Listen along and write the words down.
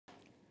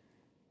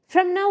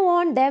From now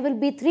on, there will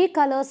be three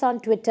colors on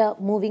Twitter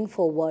moving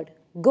forward: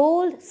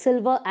 gold,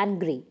 silver and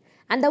grey.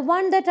 And the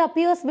one that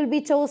appears will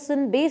be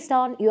chosen based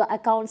on your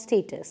account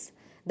status.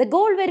 The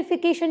gold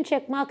verification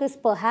checkmark is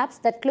perhaps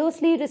that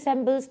closely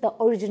resembles the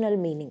original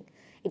meaning.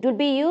 It will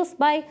be used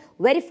by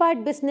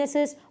verified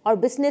businesses or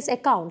business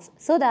accounts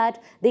so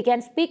that they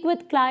can speak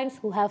with clients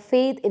who have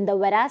faith in the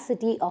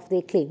veracity of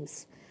their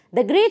claims.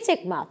 The grey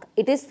checkmark,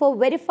 it is for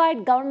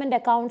verified government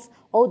accounts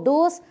or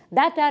those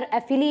that are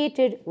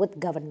affiliated with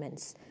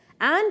governments.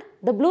 And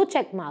the blue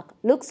checkmark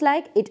looks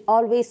like it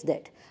always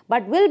did,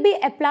 but will be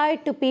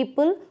applied to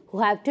people who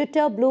have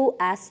Twitter Blue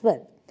as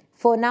well.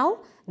 For now,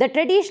 the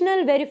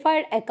traditional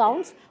verified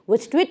accounts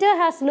which Twitter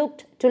has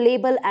looked to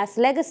label as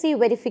legacy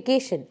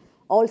verification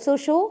also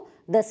show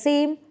the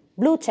same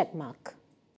blue checkmark.